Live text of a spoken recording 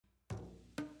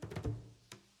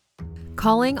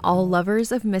calling all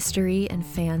lovers of mystery and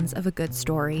fans of a good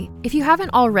story. If you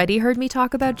haven't already heard me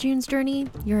talk about June's Journey,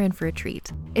 you're in for a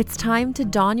treat. It's time to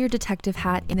don your detective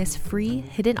hat in this free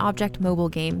hidden object mobile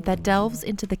game that delves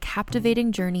into the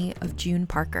captivating journey of June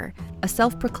Parker, a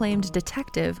self-proclaimed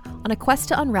detective on a quest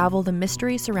to unravel the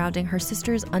mystery surrounding her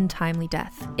sister's untimely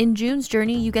death. In June's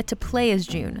Journey, you get to play as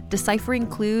June, deciphering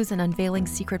clues and unveiling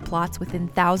secret plots within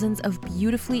thousands of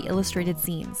beautifully illustrated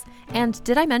scenes. And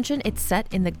did I mention it's set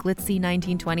in the glitzy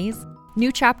 1920s? New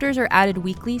chapters are added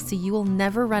weekly, so you will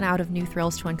never run out of new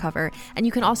thrills to uncover, and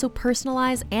you can also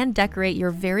personalize and decorate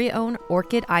your very own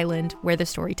Orchid Island where the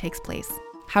story takes place.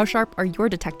 How sharp are your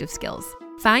detective skills?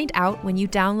 Find out when you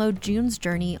download June's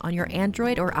Journey on your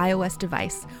Android or iOS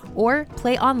device, or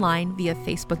play online via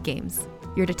Facebook Games.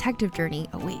 Your detective journey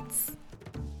awaits.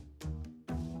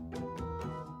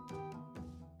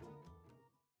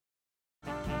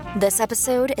 This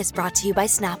episode is brought to you by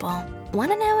Snapple. Want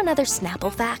to know another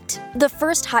Snapple fact? The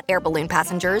first hot air balloon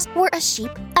passengers were a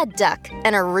sheep, a duck,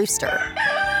 and a rooster.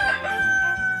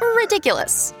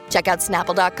 Ridiculous. Check out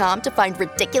Snapple.com to find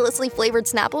ridiculously flavored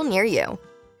Snapple near you.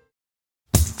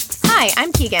 Hi,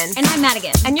 I'm Keegan. And I'm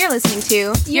Madigan. And you're listening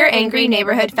to Your Angry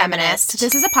Neighborhood Feminist.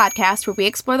 This is a podcast where we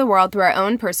explore the world through our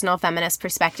own personal feminist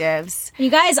perspectives.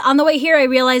 You guys, on the way here, I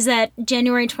realized that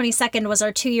January 22nd was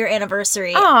our 2-year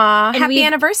anniversary. Aw, happy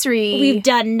anniversary. We've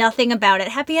done nothing about it.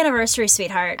 Happy anniversary,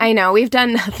 sweetheart. I know, we've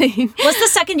done nothing. What's the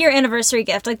second-year anniversary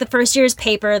gift? Like, the first year is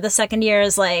paper, the second year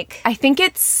is like... I think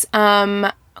it's,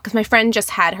 because my friend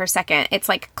just had her second. It's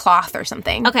like cloth or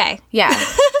something. Okay. Yeah.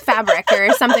 Fabric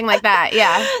or something like that.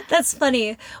 Yeah. That's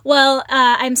funny. Well,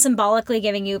 I'm symbolically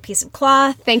giving you a piece of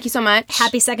cloth. Thank you so much.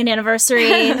 Happy second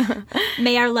anniversary.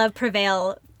 May our love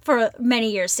prevail for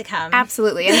many years to come.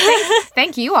 Absolutely. And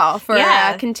thank you all for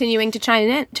continuing to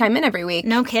chime in every week.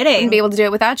 No kidding. Wouldn't be able to do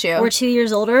it without you. We're 2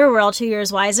 years older. We're all 2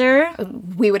 years wiser.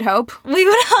 We would hope. We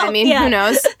would hope. I mean, who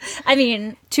knows? I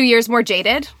mean... 2 years more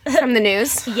jaded from the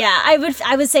news. Yeah, I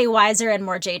would say wiser and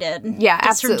more jaded. Yeah, just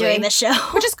absolutely. From doing this show.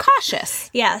 We're just cautious.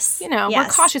 Yes. You know, we're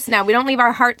cautious now. We don't leave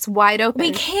our hearts wide open.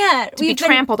 We can't. We've been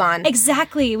trampled on.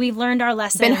 Exactly. We've learned our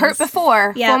lessons. Been hurt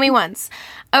before. Yeah. Fool me once.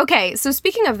 Okay, so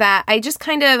speaking of that, I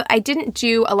didn't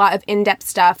do a lot of in-depth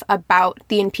stuff about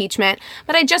the impeachment,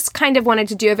 but I just kind of wanted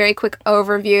to do a very quick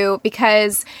overview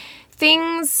because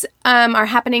things are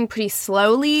happening pretty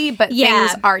slowly, but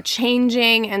things are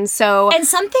changing, and some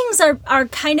things are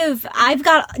kind of... I've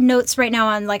got notes right now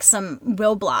on like some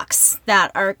roadblocks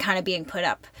that are kind of being put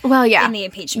up. Well, yeah, in the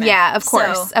impeachment. Yeah, of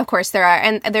course there are,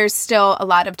 and there's still a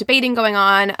lot of debating going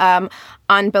on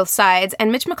both sides,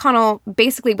 and Mitch McConnell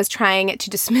basically was trying to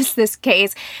dismiss this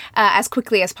case as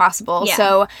quickly as possible. Yeah.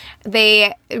 So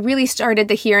they really started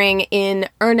the hearing in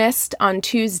earnest on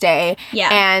Tuesday,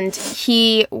 and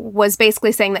he was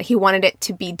basically saying that he wanted it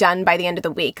to be done by the end of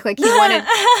the week. Like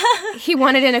he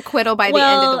wanted an acquittal by the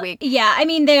end of the week. Yeah, I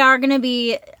mean, they are going to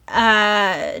be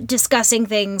discussing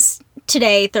things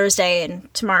today, Thursday,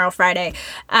 and tomorrow, Friday.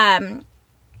 And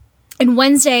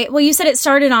Wednesday, well, you said it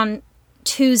started on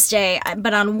Tuesday,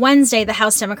 but on Wednesday, the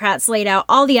House Democrats laid out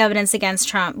all the evidence against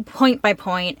Trump, point by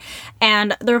point,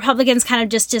 and the Republicans kind of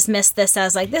just dismissed this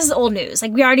as, like, this is old news.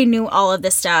 Like, we already knew all of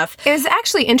this stuff. It was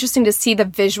actually interesting to see the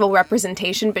visual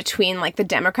representation between, like, the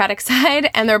Democratic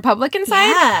side and the Republican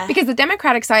side, because the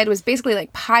Democratic side was basically,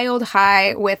 like, piled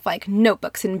high with, like,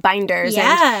 notebooks and binders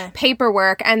and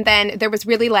paperwork, and then there was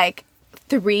really, like,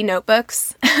 3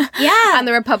 notebooks on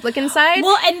the Republican side.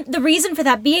 Well, and the reason for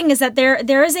that being is that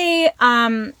there is a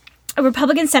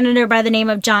Republican senator by the name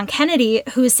of John Kennedy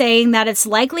who's saying that it's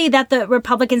likely that the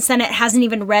Republican Senate hasn't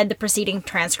even read the preceding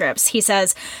transcripts. He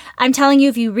says, I'm telling you,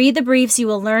 if you read the briefs, you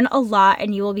will learn a lot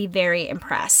and you will be very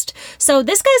impressed. So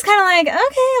this guy's kind of like,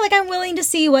 okay, like, I'm willing to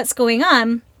see what's going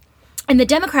on. And the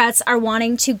Democrats are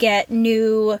wanting to get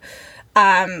new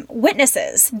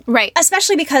witnesses. Right.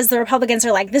 Especially because the Republicans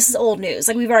are like, this is old news.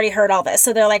 Like, we've already heard all this.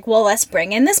 So they're like, well, let's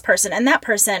bring in this person and that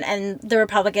person. And the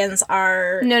Republicans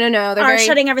are... No. They're very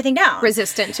shutting everything down.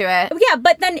 Resistant to it. Yeah,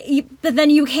 but then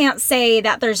you can't say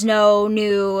that there's no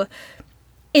new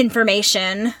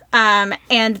information.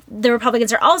 And the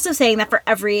Republicans are also saying that for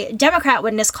every Democrat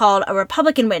witness called, a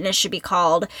Republican witness should be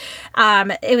called.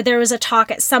 There was a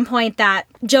talk at some point that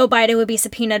Joe Biden would be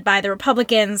subpoenaed by the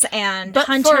Republicans and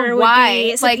Hunter would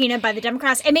be subpoenaed by the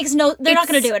Democrats. They're not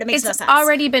going to do it. It makes no sense. It's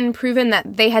already been proven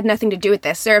that they had nothing to do with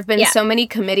this. There have been so many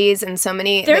committees and so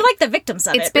many... They're like the victims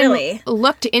of it, really. It's been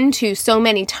looked into so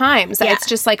many times that it's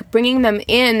just like bringing them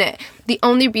in. The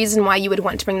only reason why you would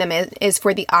want to bring them in is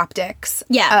for the optics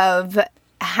of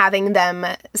having them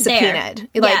subpoenaed.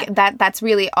 Like, that's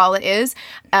really all it is.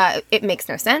 It makes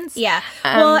no sense. Yeah.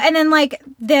 Well, and then, like,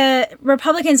 the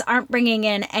Republicans aren't bringing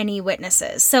in any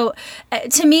witnesses. So,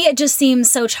 to me, it just seems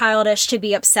so childish to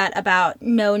be upset about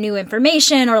no new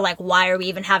information, or, like, why are we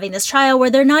even having this trial, where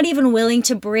they're not even willing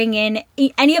to bring in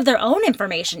any of their own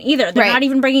information either. They're not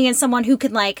even bringing in someone who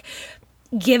could, like,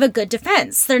 give a good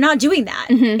defense. They're not doing that.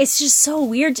 It's just so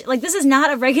weird. Like, this is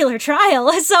not a regular trial.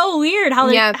 It's so weird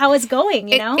how it's going,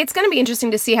 you know? It's going to be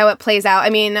interesting to see how it plays out. I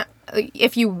mean,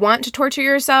 if you want to torture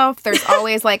yourself, there's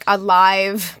always, like, a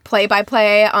live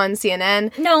play-by-play on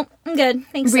CNN. No, I'm good.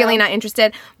 Thanks. Really not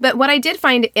interested. But what I did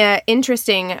find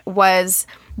interesting was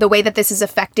the way that this is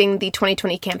affecting the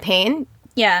 2020 campaign.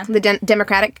 Yeah. The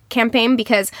Democratic campaign,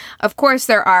 because, of course,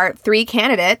 there are 3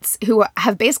 candidates who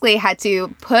have basically had to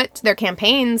put their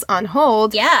campaigns on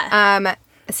hold. Yeah.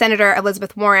 Senator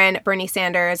Elizabeth Warren, Bernie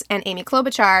Sanders, and Amy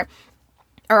Klobuchar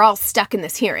are all stuck in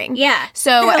this hearing. Yeah.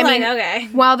 So, I mean, okay.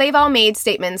 While they've all made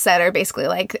statements that are basically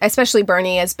like, especially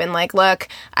Bernie has been like, look,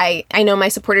 I know my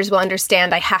supporters will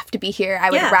understand I have to be here. I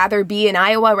would rather be in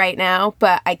Iowa right now,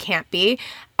 but I can't be.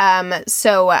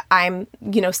 So I'm,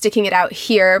 sticking it out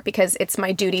here because it's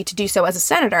my duty to do so as a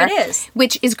senator. It is.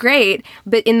 Which is great.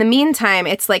 But in the meantime,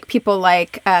 it's like people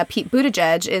like Pete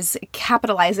Buttigieg is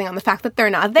capitalizing on the fact that they're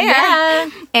not there. Yeah,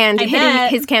 and hitting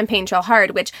his campaign trail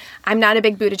hard, which I'm not a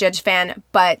big Buttigieg fan,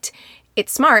 but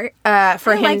it's smart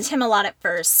for him. I liked him a lot at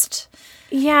first.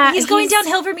 Yeah. He's going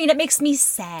downhill for me, and it makes me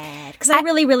sad because I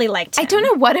really, really liked him. I don't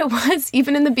know what it was.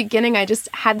 Even in the beginning, I just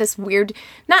had this weird,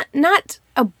 not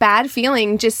a bad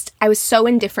feeling, just I was so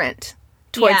indifferent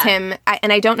towards him.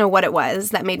 And I don't know what it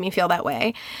was that made me feel that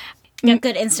way. You have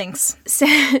good instincts.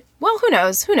 Well, who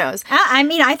knows? Who knows? I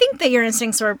mean, I think that your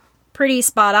instincts were pretty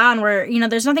spot on where,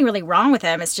 there's nothing really wrong with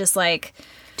him. It's just like...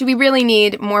 Do we really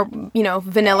need more,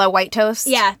 vanilla white toast?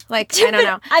 Yeah. Like, I don't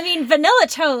know. I mean, vanilla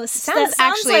toast. Sounds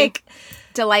actually like...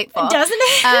 delightful. Doesn't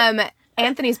it?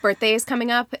 Anthony's birthday is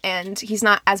coming up, and he's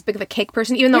not as big of a cake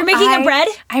person, even though You're making him bread?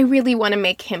 I really want to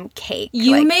make him cake.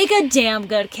 You make a damn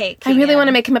good cake. I really want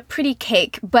to make him a pretty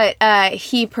cake, but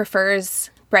he prefers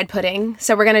bread pudding.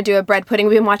 So we're going to do a bread pudding.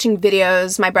 We've been watching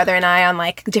videos, my brother and I, on,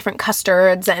 like, different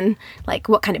custards and, like,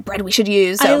 what kind of bread we should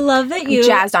use. So I love that I'm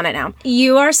jazzed on it now.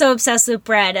 You are so obsessed with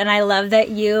bread, and I love that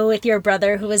you, with your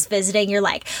brother who was visiting, you're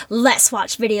like, let's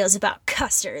watch videos about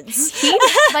custards. He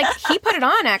put it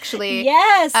on, actually.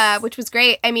 Yes. Which was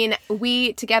great. I mean,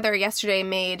 we together yesterday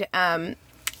made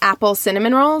apple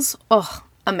cinnamon rolls. Oh,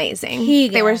 amazing.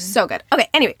 Keegan. They were so good. Okay,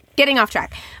 anyway, getting off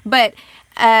track. But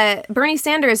Bernie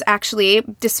Sanders actually,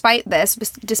 despite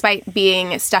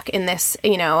being stuck in this,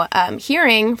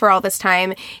 hearing for all this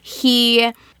time,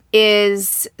 he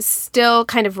is still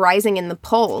kind of rising in the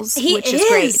polls, which is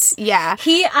great. Yeah.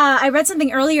 I read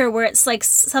something earlier where it's like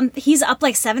he's up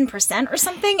like 7% or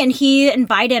something, and he and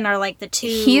Biden are like the two.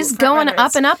 He's going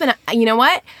up and up, and you know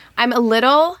what? I'm a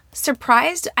little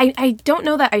surprised. I don't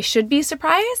know that I should be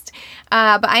surprised,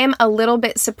 but I am a little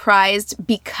bit surprised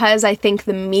because I think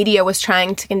the media was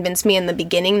trying to convince me in the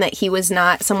beginning that he was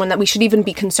not someone that we should even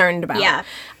be concerned about.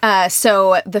 Yeah.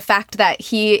 So the fact that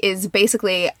he is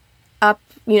basically up,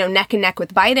 neck and neck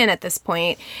with Biden at this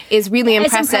point is really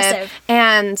impressive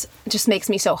and just makes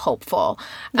me so hopeful.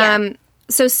 Yeah.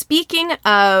 So speaking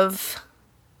of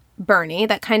Bernie,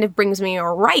 that kind of brings me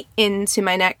right into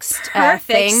my next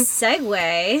thing.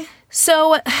 Segue.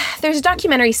 So there's a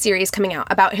documentary series coming out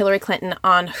about Hillary Clinton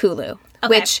on Hulu,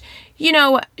 which,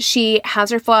 she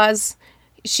has her flaws.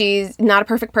 She's not a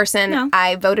perfect person. No.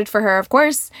 I voted for her, of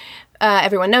course.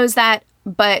 Everyone knows that.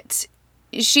 But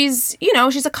she's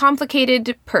a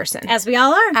complicated person. As we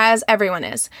all are. As everyone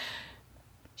is.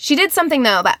 She did something,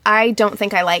 though, that I don't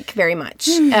think I like very much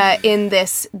in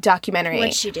this documentary.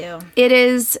 What'd she do? It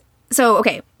is... So,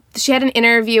 okay, she had an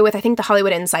interview with, I think, the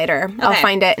Hollywood Insider. Okay. I'll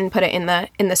find it and put it in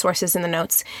the sources in the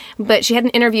notes. But she had an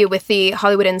interview with the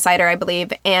Hollywood Insider, I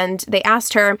believe, and they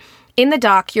asked her, in the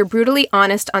doc, you're brutally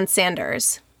honest on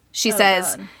Sanders. She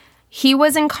says... God. He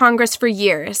was in Congress for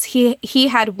years. He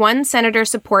had one senator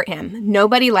support him.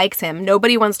 Nobody likes him.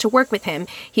 Nobody wants to work with him.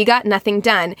 He got nothing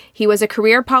done. He was a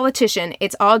career politician.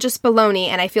 It's all just baloney,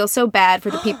 and I feel so bad for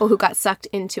the people who got sucked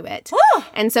into it.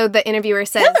 And so the interviewer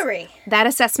says, Hillary, that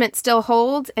assessment still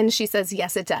holds? And she says,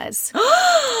 yes, it does.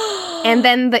 And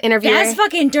then the interviewer... That's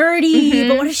fucking dirty.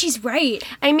 But what if she's right?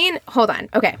 I mean, hold on.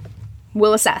 Okay.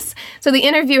 We'll assess. So the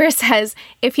interviewer says,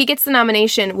 if he gets the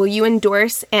nomination, will you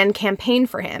endorse and campaign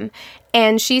for him?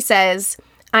 And she says,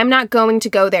 I'm not going to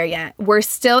go there yet. We're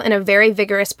still in a very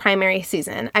vigorous primary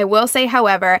season. I will say,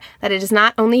 however, that it is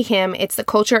not only him, it's the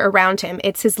culture around him,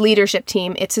 it's his leadership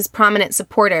team, it's his prominent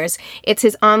supporters, it's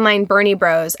his online Bernie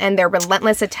bros and their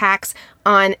relentless attacks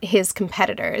on his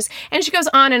competitors. And she goes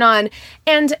on.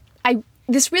 And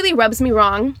this really rubs me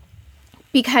wrong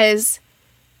because,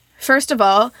 first of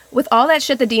all, with all that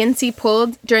shit the DNC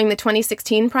pulled during the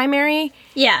 2016 primary...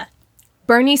 Yeah.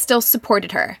 Bernie still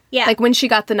supported her. Yeah. Like when she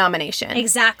got the nomination.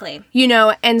 Exactly. You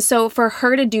know, and so for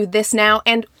her to do this now,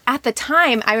 and at the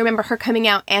time, I remember her coming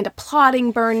out and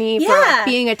applauding Bernie for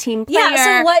being a team player.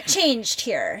 Yeah, so what changed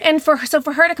here? And for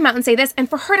her to come out and say this, and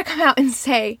for her to come out and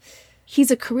say,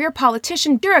 he's a career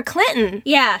politician, you're a Clinton.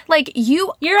 Yeah. Like,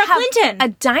 you're a Clinton. A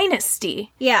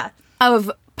dynasty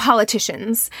of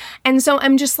politicians. And so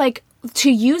I'm just like,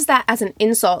 to use that as an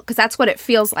insult, because that's what it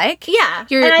feels like. Yeah.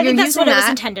 And I think that's what it was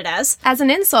intended as. As an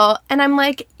insult. And I'm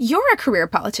like, you're a career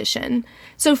politician.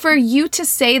 So for you to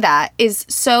say that is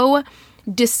so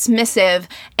dismissive.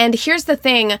 And here's the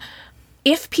thing.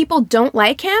 If people don't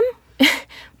like him,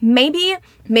 maybe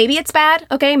it's bad.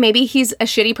 Okay, maybe he's a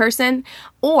shitty person.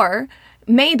 Or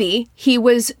maybe he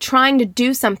was trying to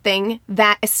do something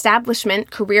that establishment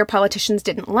career politicians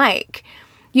didn't like.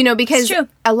 You know, because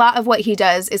a lot of what he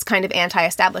does is kind of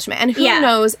anti-establishment. And who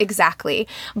knows exactly.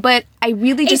 But I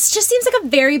really just... It just seems like a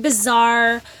very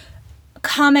bizarre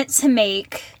comment to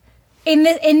make in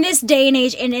this day and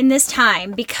age and in this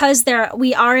time, because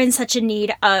we are in such a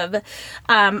need of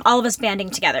all of us banding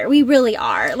together. We really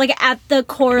are, like, at the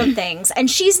core of things. And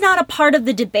she's not a part of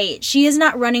the debate. She is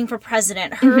not running for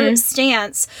president. Her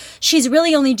stance, she's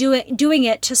really only doing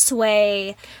it to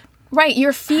sway... Right,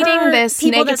 you're feeding this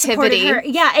people negativity. Her.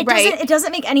 Yeah, it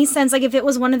doesn't make any sense. Like, if it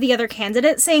was one of the other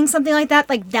candidates saying something like that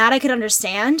I could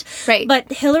understand. Right.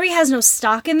 But Hillary has no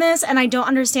stock in this, and I don't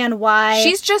understand why.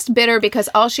 She's just bitter because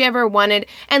all she ever wanted...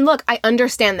 And look, I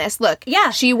understand this. Look,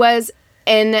 she was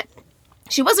a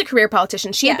career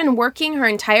politician. She had been working her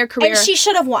entire career... And she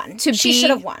should have won. She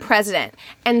should have won. President.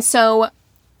 And so...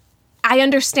 I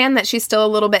understand that she's still a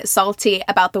little bit salty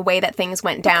about the way that things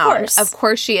went down. Of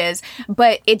course she is.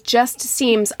 But it just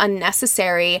seems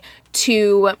unnecessary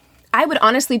to... I would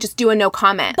honestly just do a no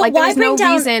comment. But like, there's no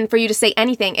reason for you to say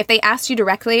anything. If they asked you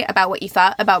directly about what you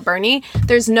thought about Bernie,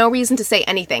 there's no reason to say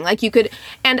anything. Like, you could...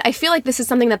 And I feel like this is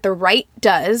something that the right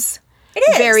does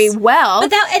very well. But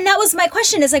that was my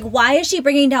question, is like, why is she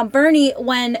bringing down Bernie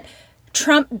when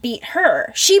Trump beat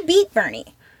her? She beat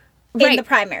Bernie. In the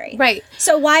primary. Right.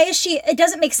 So why is she... It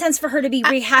doesn't make sense for her to be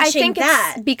rehashing I think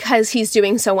that. It's because he's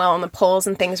doing so well in the polls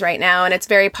and things right now, and it's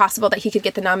very possible that he could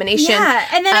get the nomination. Yeah,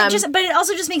 and then but it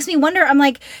also just makes me wonder, I'm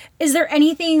like, is there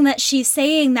anything that she's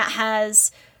saying that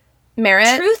has...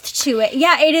 merit, truth to it?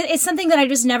 Yeah, it's something that I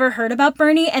just never heard about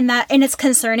Bernie, and it's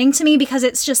concerning to me because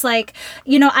it's just like,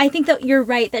 you know, I think that you're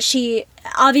right that she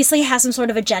obviously has some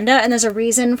sort of agenda, and there's a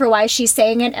reason for why she's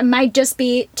saying it. It might just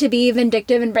be to be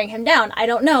vindictive and bring him down. I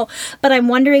don't know, but I'm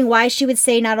wondering why she would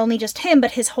say not only just him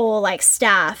but his whole like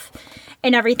staff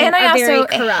and everything. And I also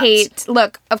hate.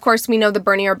 Look, of course, we know the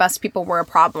Bernie or bust people were a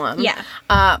problem. Yeah,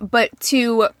 but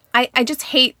I just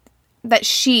hate that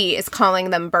she is calling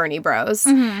them Bernie bros.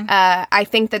 I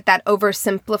think that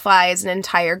oversimplifies an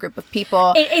entire group of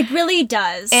people. It really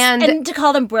does. And to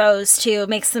call them bros, too,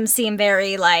 makes them seem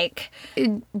very, like...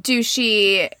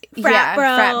 douchey. Frat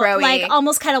bro. Like,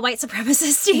 almost kind of white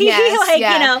supremacist-y. Yes, like,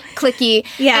 you know. Cliquey.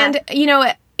 Yeah. And, you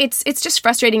know... It's just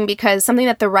frustrating because something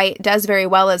that the right does very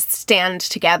well is stand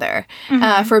together,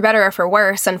 for better or for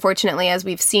worse, unfortunately, as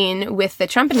we've seen with the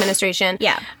Trump administration.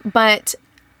 Yeah. But...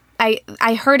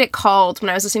 I heard it called,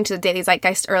 when I was listening to the Daily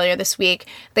Zeitgeist earlier this week,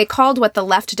 they called what the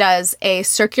left does a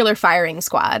circular firing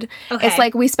squad. Okay. It's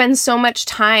like we spend so much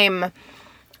time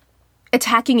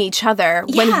attacking each other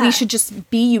when we should just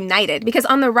be united. Because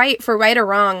on the right, for right or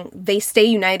wrong, they stay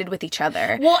united with each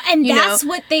other. Well, and that's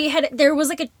what they had. There was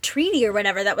like a treaty or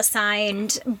whatever that was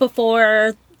signed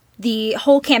before the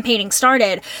whole campaigning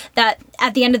started, that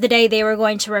at the end of the day, they were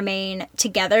going to remain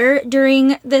together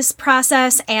during this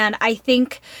process. And I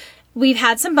think we've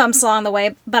had some bumps along the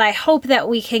way, but I hope that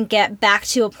we can get back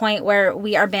to a point where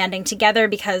we are banding together,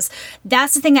 because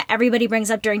that's the thing that everybody brings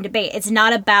up during debate. It's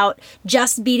not about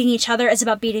just beating each other. It's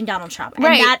about beating Donald Trump. And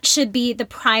that should be the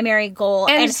primary goal.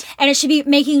 And it should be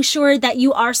making sure that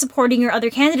you are supporting your other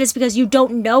candidates, because you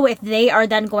don't know if they are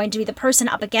then going to be the person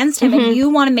up against him. And you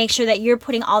want to make sure that you're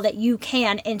putting all that you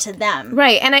can into them.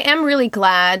 Right. And I am really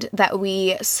glad that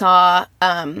we saw...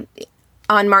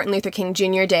 on Martin Luther King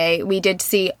Jr. Day, we did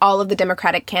see all of the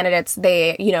Democratic candidates.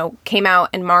 They, came out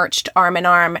and marched arm in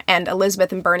arm, and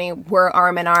Elizabeth and Bernie were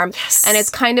arm in arm. Yes. And it's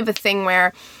kind of a thing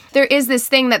where there is this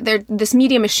thing that this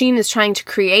media machine is trying to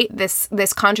create this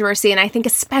controversy, and I think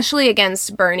especially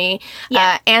against Bernie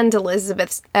and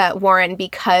Elizabeth Warren,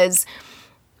 because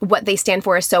what they stand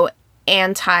for is so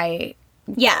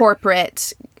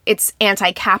anti-corporate. It's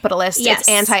anti-capitalist. Yes. It's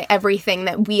anti-everything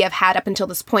that we have had up until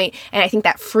this point. And I think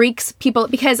that freaks people,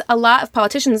 because a lot of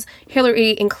politicians,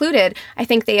 Hillary included, I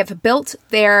think they have built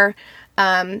their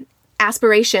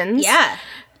aspirations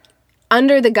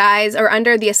under the guise or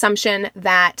under the assumption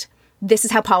that this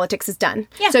is how politics is done.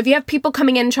 Yeah. So if you have people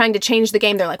coming in trying to change the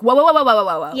game, they're like, whoa, whoa, whoa, whoa, whoa,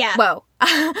 whoa, whoa. Yeah. Whoa.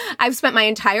 I've spent my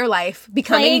entire life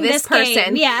becoming Playing this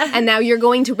person. game. And now you're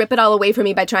going to rip it all away from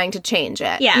me by trying to change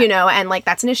it. Yeah. You know, and like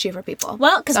that's an issue for people.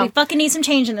 Well, because we fucking need some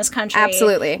change in this country.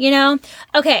 Absolutely. You know?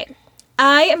 Okay.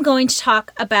 I am going to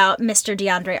talk about Mr.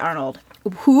 DeAndre Arnold.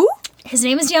 Who? His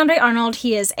name is DeAndre Arnold.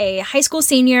 He is a high school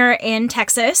senior in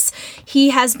Texas.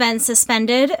 He has been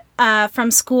suspended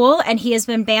from school, and he has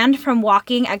been banned from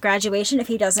walking at graduation if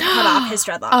he doesn't cut off his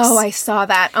dreadlocks. Oh, I saw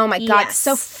that. Oh my God. Yes.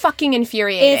 So fucking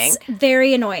infuriating. It's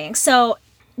very annoying. So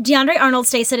DeAndre Arnold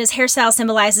states that his hairstyle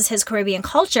symbolizes his Caribbean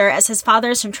culture, as his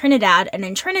father is from Trinidad, and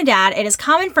in Trinidad, it is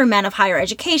common for men of higher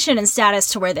education and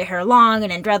status to wear their hair long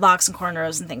and in dreadlocks and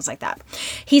cornrows and things like that.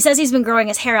 He says he's been growing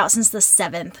his hair out since the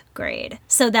 7th grade.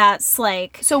 So that's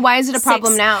like... So why is it a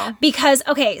problem now? Because,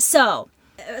 okay, so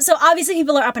obviously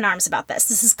people are up in arms about this.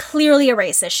 This is clearly a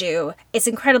race issue. It's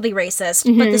incredibly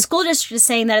racist. But the school district is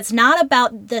saying that it's not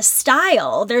about the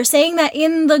style. They're saying that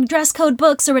in the dress code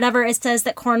books or whatever, it says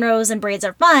that cornrows and braids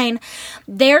are fine.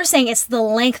 They're saying it's the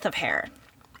length of hair.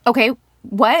 Okay,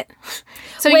 what?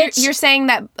 So Which- you're saying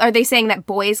that, are they saying that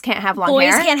boys can't have long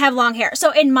hair? Boys can't have long hair. So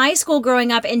in my school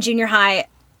growing up in junior high,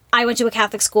 I went to a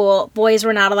Catholic school. Boys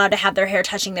were not allowed to have their hair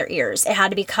touching their ears. It had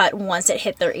to be cut once it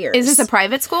hit their ears. Is this a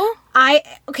private school?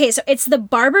 Okay, so it's the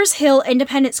Barbers Hill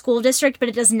Independent School District, but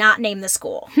it does not name the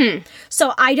school.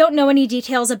 So I don't know any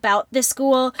details about this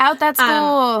school. Out that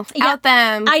school. Out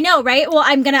them. I know, right? Well,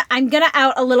 I'm gonna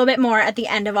out a little bit more at the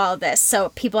end of all of this, so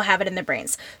people have it in their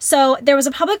brains. So there was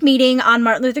a public meeting on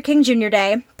Martin Luther King Jr.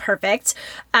 Day, perfect,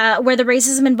 where the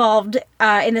racism involved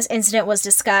in this incident was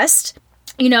discussed.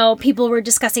 You know, people were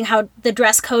discussing how the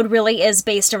dress code really is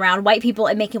based around white people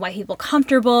and making white people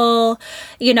comfortable.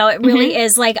 You know, it really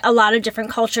is like a lot of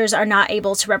different cultures are not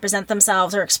able to represent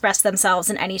themselves or express themselves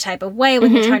in any type of way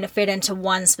when they're trying to fit into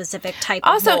one specific type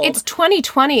of Also, mold. it's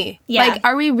 2020. Yeah. Like,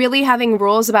 are we really having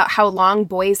rules about how long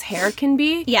boys' hair can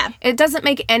be? Yeah. It doesn't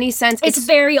make any sense. It's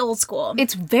very old school.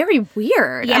 It's very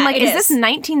weird. Yeah, I'm like, it is is. this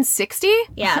 1960?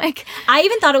 Yeah. Like, I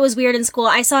even thought it was weird in school.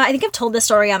 I think I've told this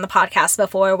story on the podcast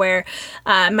before where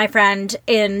my friend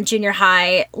in junior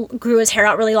high grew his hair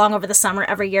out really long over the summer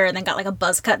every year and then got like a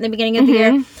buzz cut in the beginning of the year.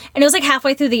 And it was like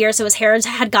halfway through the year, so his hair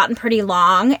had gotten pretty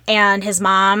long. And his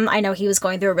mom, I know he was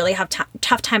going through a really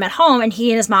tough time at home, and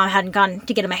he and his mom hadn't gone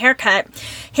to get him a haircut.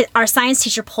 Our science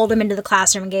teacher pulled him into the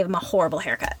classroom and gave him a horrible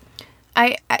haircut.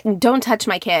 I don't touch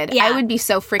my kid. Yeah. I would be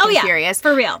so freaking furious.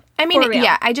 For real. I mean, For real.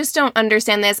 yeah, I just don't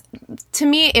understand this. To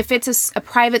me, if it's a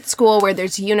private school where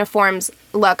there's uniforms,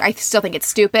 look, I still think it's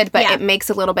stupid, but Yeah. it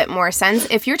makes a little bit more sense.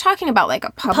 If you're talking about like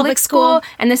a public school. school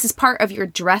and this is part of your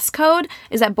dress code,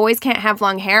 is that boys can't have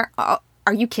long hair?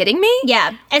 Are you kidding me?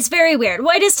 Yeah, it's very weird.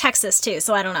 Well, it is Texas too,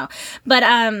 so I don't know. But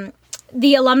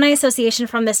the Alumni Association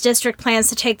from this district plans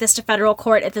to take this to federal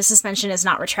court if the suspension is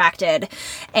not retracted.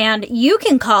 And you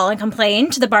can call and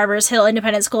complain to the Barbers Hill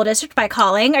Independent School District by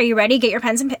calling. Are you ready? Get your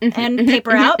pens and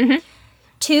paper out.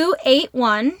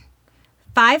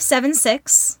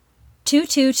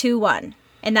 281-576-2221.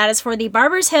 And that is for the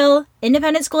Barbers Hill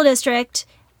Independent School District.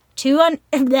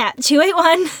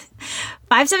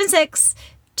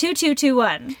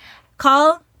 281-576-2221.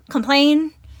 Call,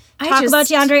 complain, talk about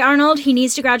DeAndre Arnold. He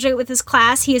needs to graduate with his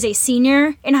class. He is a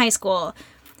senior in high school.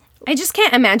 I just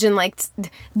can't imagine, like,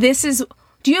 this is...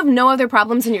 Do you have no other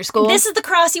problems in your school? This is the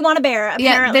cross you want to bear, apparently.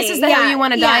 Yeah, this is the hill you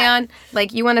want to die on.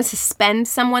 Like, you want to suspend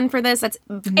someone for this? That's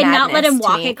madness. And not let him to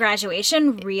walk me. at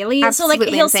graduation? Really? Absolutely so,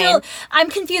 like, he'll insane. still... I'm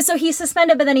confused. So he's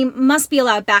suspended, but then he must be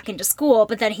allowed back into school,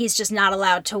 but then he's just not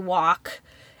allowed to walk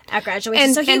at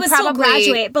graduation. So he would still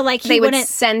graduate, but, like, he they wouldn't... would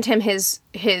send him his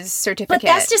certificate. But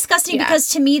that's disgusting because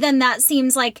to me then that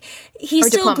seems like he's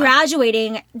still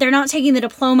graduating. They're not taking the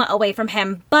diploma away from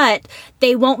him, but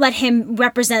they won't let him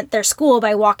represent their school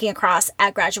by walking across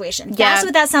at graduation. Yeah. That's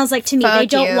what that sounds like to me. They Fuck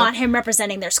don't you. want him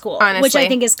representing their school, which Honestly. I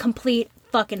think is complete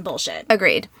fucking bullshit.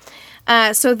 Agreed.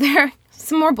 So there...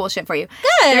 Some more bullshit for you.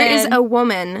 Good. There is a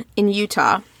woman in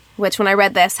Utah, which when I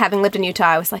read this, having lived in Utah,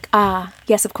 I was like,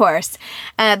 yes, of course.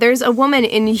 There's a woman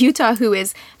in Utah who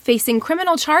is facing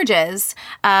criminal charges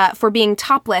for being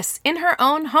topless in her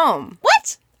own home.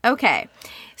 What? Okay.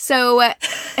 So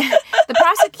the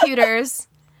prosecutors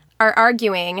are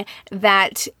arguing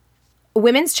that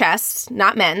women's chests,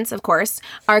 not men's, of course,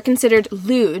 are considered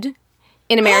lewd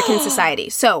in American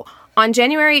society. So on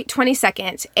January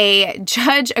 22nd, a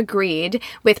judge agreed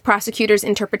with prosecutors'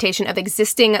 interpretation of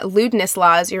existing lewdness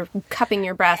laws. You're cupping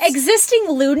your breath. Existing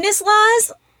lewdness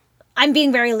laws? I'm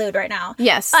being very lewd right now.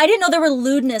 Yes. I didn't know there were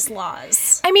lewdness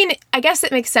laws. I mean, I guess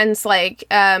it makes sense, like,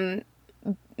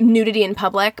 nudity in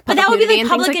public. But that would be like and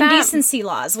public things like indecency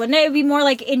laws, wouldn't it? It would be more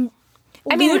like in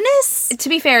lewdness? To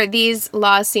be fair, these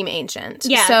laws seem ancient.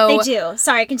 Yeah, so, they do.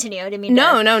 Sorry, continue. I didn't mean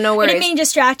No worries. I didn't mean to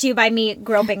distract you by me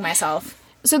groping myself.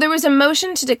 So there was a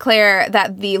motion to declare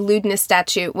that the lewdness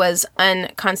statute was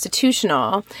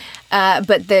unconstitutional,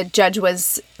 but the judge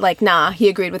was like, nah, he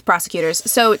agreed with prosecutors.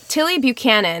 So Tilly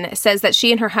Buchanan says that she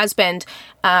and her husband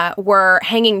were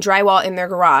hanging drywall in their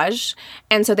garage,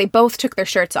 and so they both took their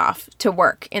shirts off to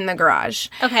work in the garage.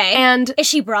 Okay. And is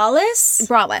she braless?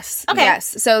 Braless. Okay.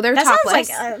 Yes. So they're That topless.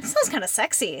 sounds kind of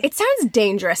sexy. It sounds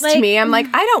dangerous to Like- me. I'm like,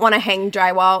 I don't want to hang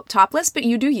drywall topless, but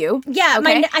you do you. Yeah,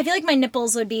 Okay? I feel like my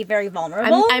nipples would be very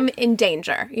vulnerable. I'm in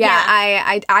danger. Yeah,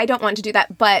 Yeah. I don't want to do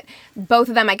that. But both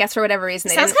of them, I guess for whatever reason,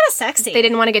 Sounds kind of sexy. They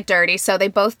didn't want to get dirty, so they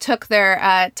both took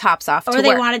their tops off or to they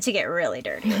work. wanted to get really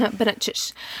dirty. But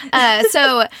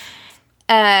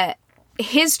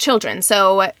his children,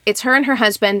 so it's her and her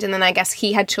husband, and then I guess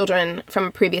he had children from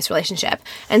a previous relationship.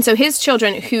 And so his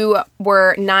children, who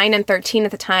were 9 and 13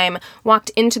 at the time,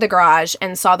 walked into the garage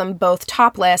and saw them both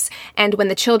topless. And when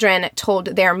the children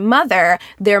told their mother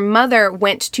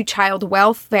went to child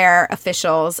welfare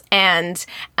officials, and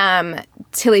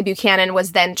Tilly Buchanan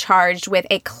was then charged with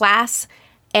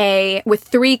with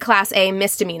 3 Class A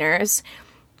misdemeanors,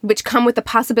 which come with the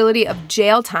possibility of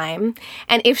jail time.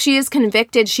 And if she is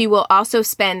convicted, she will also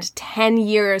spend 10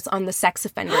 years on the sex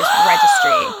offenders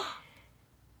registry.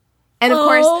 And of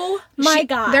course, my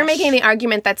gosh. they're making the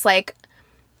argument that's like,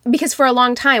 because for a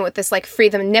long time with this like free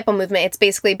the nipple movement, it's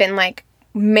basically been like,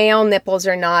 male nipples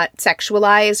are not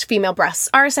sexualized, female breasts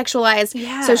are sexualized.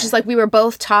 Yeah. So she's like, we were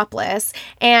both topless,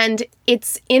 and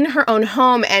it's in her own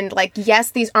home, and like, yes,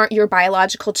 these aren't your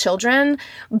biological children,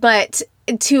 but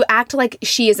to act like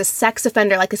she is a sex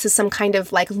offender, like this is some kind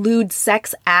of like lewd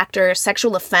sex act or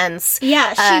sexual offense.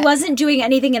 Yeah, she wasn't doing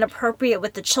anything inappropriate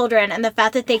with the children, and the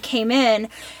fact that they came in,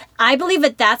 I believe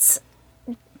that's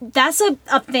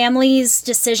a family's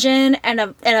decision and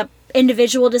a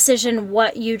individual decision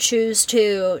what you choose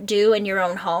to do in your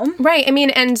own home. Right. I mean,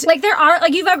 and like there are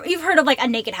like you've heard of like a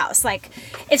naked house. Like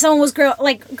if someone grew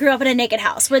up in a naked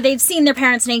house where they've seen their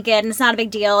parents naked and it's not a big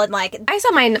deal, and like I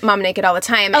saw my mom naked all the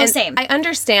time. Oh, and same. I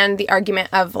understand the argument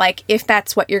of like, if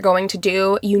that's what you're going to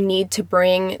do, you need to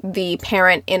bring the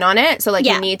parent in on it. So like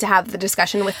Yeah. you need to have the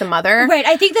discussion with the mother. Right.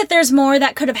 I think that there's more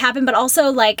that could have happened, but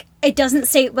also like it doesn't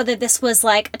state whether this was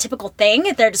like a typical thing,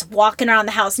 if they're just walking around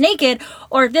the house naked,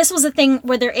 or if this was a thing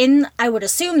where they're in, I would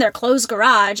assume, their closed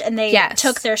garage and they Yes.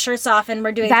 took their shirts off and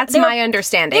were doing That's my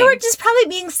understanding. They were just probably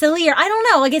being silly, or I don't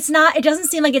know. Like it doesn't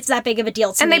seem like it's that big of a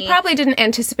deal to And me. they probably didn't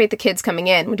anticipate the kids coming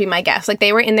in, would be my guess. Like,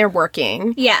 they were in there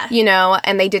working. Yeah. You know,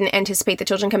 and they didn't anticipate the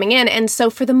children coming in. And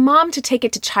so for the mom to take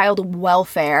it to child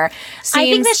welfare seems...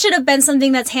 I think that should have been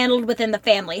something that's handled within the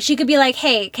family. She could be like,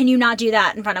 hey, can you not do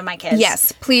that in front of my kids?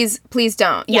 Yes, please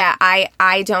don't. Yeah,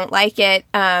 I don't like it.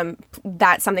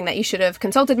 That's something that you should have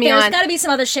consulted me There's on. got to be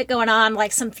some other shit going on,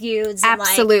 like some feuds. And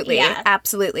Absolutely. Like, yeah.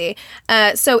 Absolutely.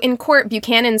 So in court,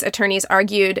 Buchanan's attorneys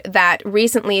argued that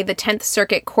recently the 10th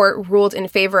Circuit Court ruled in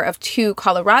favor of 2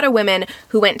 Colorado women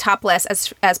who went topless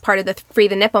as part of the Free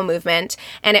the Nipple movement.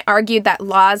 And it argued that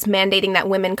laws mandating that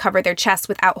women cover their chests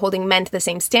without holding men to the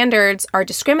same standards are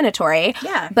discriminatory.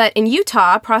 Yeah. But in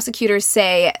Utah, prosecutors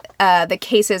say the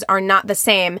cases are not the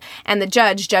same. And the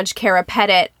Judge Kara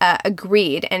Pettit,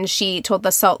 agreed. And she told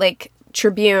the Salt Lake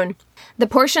Tribune, the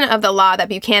portion of the law that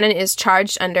Buchanan is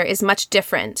charged under is much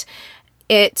different.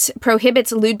 It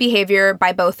prohibits lewd behavior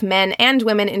by both men and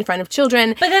women in front of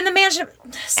children. But then the man should...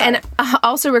 Sorry. And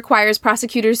also requires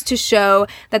prosecutors to show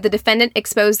that the defendant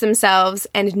exposed themselves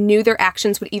and knew their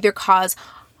actions would either cause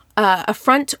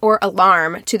affront or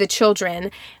alarm to the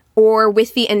children, or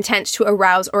with the intent to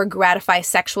arouse or gratify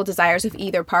sexual desires of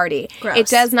either party. Gross. It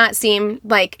does not seem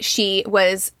like she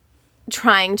was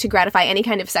trying to gratify any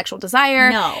kind of sexual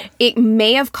desire. No. It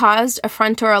may have caused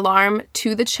affront or alarm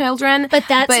to the children. But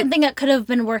that's something that could have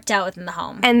been worked out within the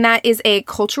home. And that is a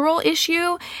cultural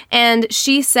issue. And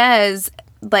she says,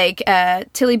 like,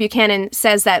 Tilly Buchanan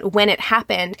says that when it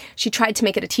happened, she tried to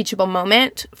make it a teachable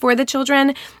moment for the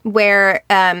children where,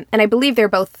 and I believe they're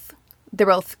both they're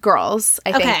both girls,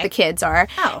 I think the kids are.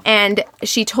 Oh. And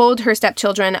she told her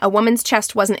stepchildren a woman's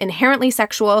chest wasn't inherently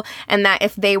sexual and that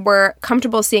if they were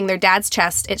comfortable seeing their dad's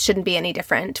chest, it shouldn't be any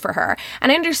different for her.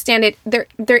 And I understand it. There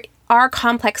are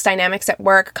complex dynamics at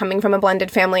work coming from a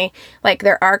blended family. Like,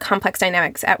 there are complex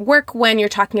dynamics at work when you're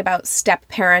talking about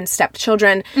step-parents,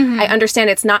 step-children. I understand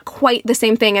it's not quite the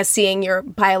same thing as seeing your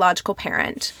biological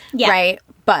parent, right?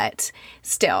 But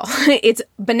still, it's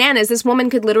bananas. This woman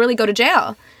could literally go to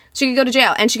jail. She could go to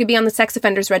jail, and she could be on the sex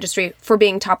offenders registry for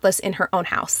being topless in her own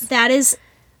house. That is...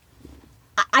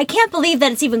 I can't believe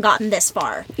that it's even gotten this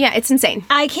far. Yeah, it's insane.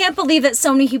 I can't believe that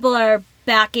so many people are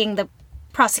backing the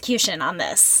prosecution on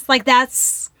this. Like,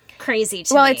 that's crazy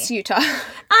to me. Well, it's Utah.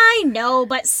 I know,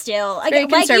 but still. Like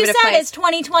you said, it's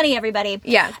 2020, everybody.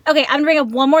 Yeah. Okay, I'm going to bring up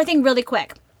one more thing really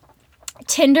quick.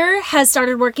 Tinder has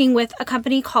started working with a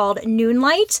company called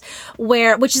Noonlight,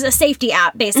 which is a safety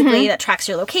app, basically, that tracks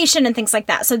your location and things like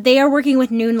that. So they are working with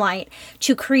Noonlight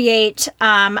to create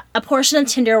a portion of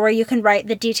Tinder where you can write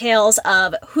the details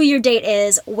of who your date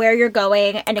is, where you're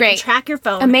going, and it can track your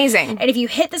phone. Amazing. And if you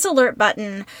hit this alert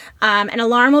button, an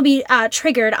alarm will be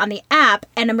triggered on the app,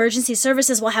 and emergency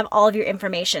services will have all of your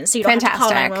information. So you don't have to call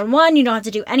 911, you don't have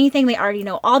to do anything. They already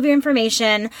know all of your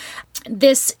information.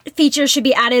 This feature should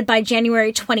be added by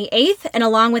January 28th, and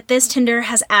along with this, Tinder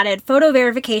has added photo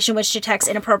verification, which detects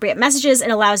inappropriate messages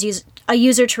and allows a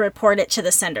user to report it to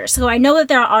the sender. So I know that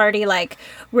there are already, like,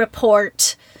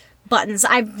 report buttons.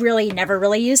 I've really never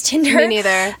really used Tinder. Me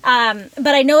neither.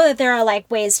 But I know that there are, like,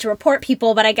 ways to report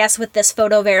people, but I guess with this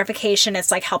photo verification,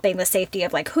 it's, like, helping the safety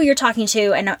of, like, who you're talking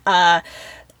to, and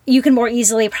you can more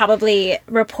easily probably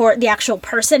report the actual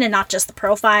person and not just the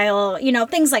profile,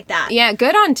 things like that. Yeah,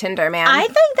 good on Tinder, man. I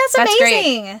think that's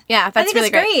amazing. Great. Yeah, that's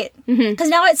really great. Because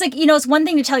now it's like, it's one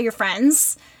thing to tell your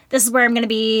friends, this is where I'm going to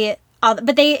be,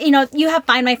 but they, you have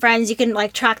Find My Friends, you can,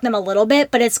 like, track them a little bit,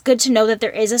 but it's good to know that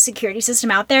there is a security system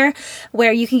out there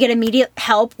where you can get immediate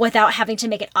help without having to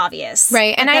make it obvious.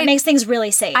 Right. And that makes things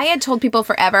really safe. I had told people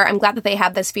forever, I'm glad that they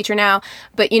have this feature now,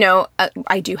 but,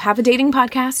 I do have a dating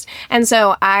podcast, and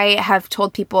so I have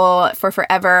told people for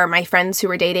forever, my friends who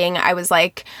were dating, I was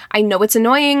like, I know it's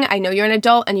annoying, I know you're an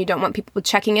adult, and you don't want people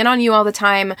checking in on you all the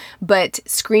time, but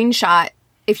screenshot,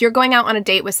 if you're going out on a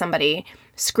date with somebody,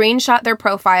 screenshot their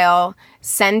profile,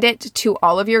 send it to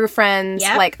all of your friends,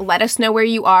 like, let us know where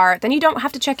you are. Then you don't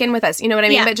have to check in with us. You know what I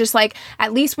mean? But just, like,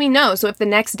 at least we know. So if the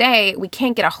next day we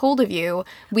can't get a hold of you,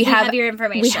 we have your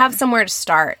information. We have somewhere to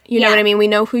start. You know what I mean? We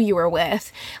know who you were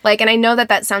with. Like, and I know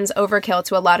that sounds overkill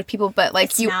to a lot of people, but,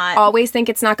 like, you always think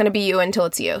it's not going to be you until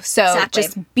it's you. So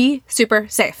just be super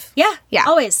safe. Yeah.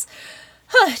 Always.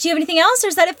 Do you have anything else, or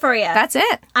is that it for you? That's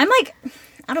it. I'm, like,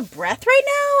 out of breath right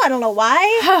now. I don't know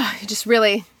why. You just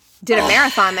really did a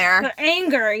marathon there. The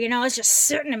anger, it's just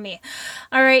sitting in me.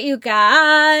 All right, you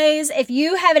guys. If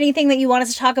you have anything that you want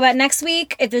us to talk about next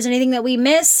week, if there's anything that we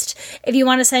missed, if you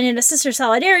want to send in a sister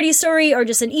solidarity story or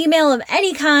just an email of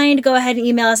any kind, go ahead and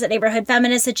email us at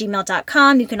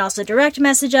neighborhoodfeminist@gmail.com. You can also direct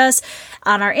message us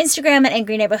on our Instagram at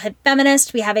Angry Neighborhood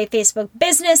Feminist. We have a Facebook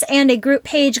business and a group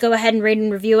page. Go ahead and rate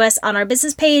and review us on our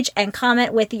business page and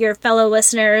comment with your fellow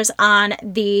listeners on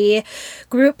the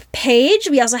group page.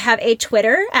 We also have a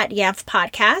Twitter at YANF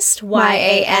Podcast,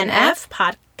 YANF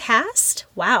Podcast.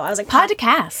 Wow, I was like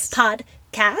podcast.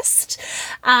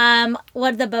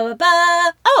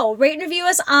 Oh, rate and review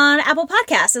us on Apple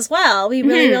Podcasts as well. We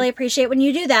really, really appreciate when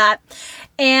you do that.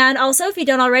 And also, if you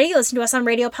don't already, listen to us on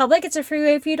Radio Public. It's a free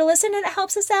way for you to listen, and it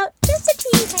helps us out just a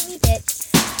teeny tiny bit.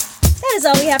 That is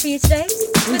all we have for you today.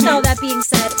 With all that being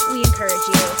said, we encourage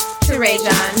you to rage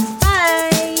on.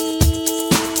 Bye.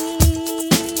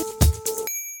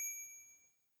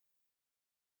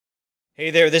 Hey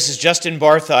there, this is Justin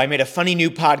Bartha. I made a funny new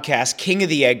podcast, King of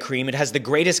the Egg Cream. It has the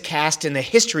greatest cast in the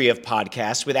history of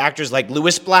podcasts with actors like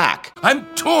Louis Black. I'm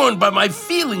torn by my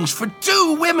feelings for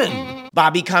two women.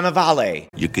 Bobby Cannavale.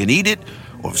 You can eat it,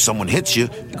 or if someone hits you,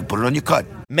 you can put it on your cut.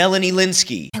 Melanie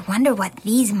Linsky. I wonder what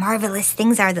these marvelous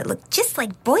things are that look just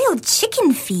like boiled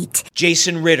chicken feet.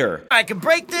 Jason Ritter. I can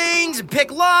break things and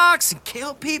pick locks and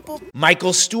kill people.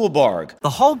 Michael Stuhlbarg. The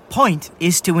whole point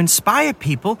is to inspire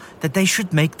people that they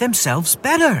should make themselves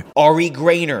better. Ari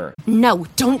Grainer. No,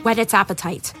 don't whet its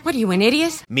appetite. What are you, an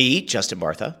idiot? Me, Justin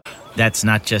Bartha. That's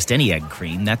not just any egg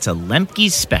cream, that's a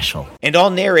Lemke's special. And all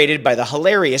narrated by the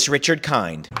hilarious Richard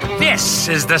Kind. This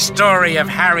is the story of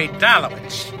Harry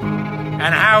Dalowitz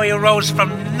and how he rose from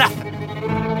nothing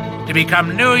to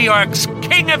become New York's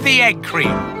King of the Egg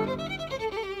Cream.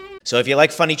 So if you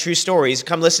like funny true stories,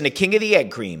 come listen to King of the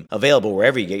Egg Cream, available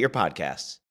wherever you get your podcasts.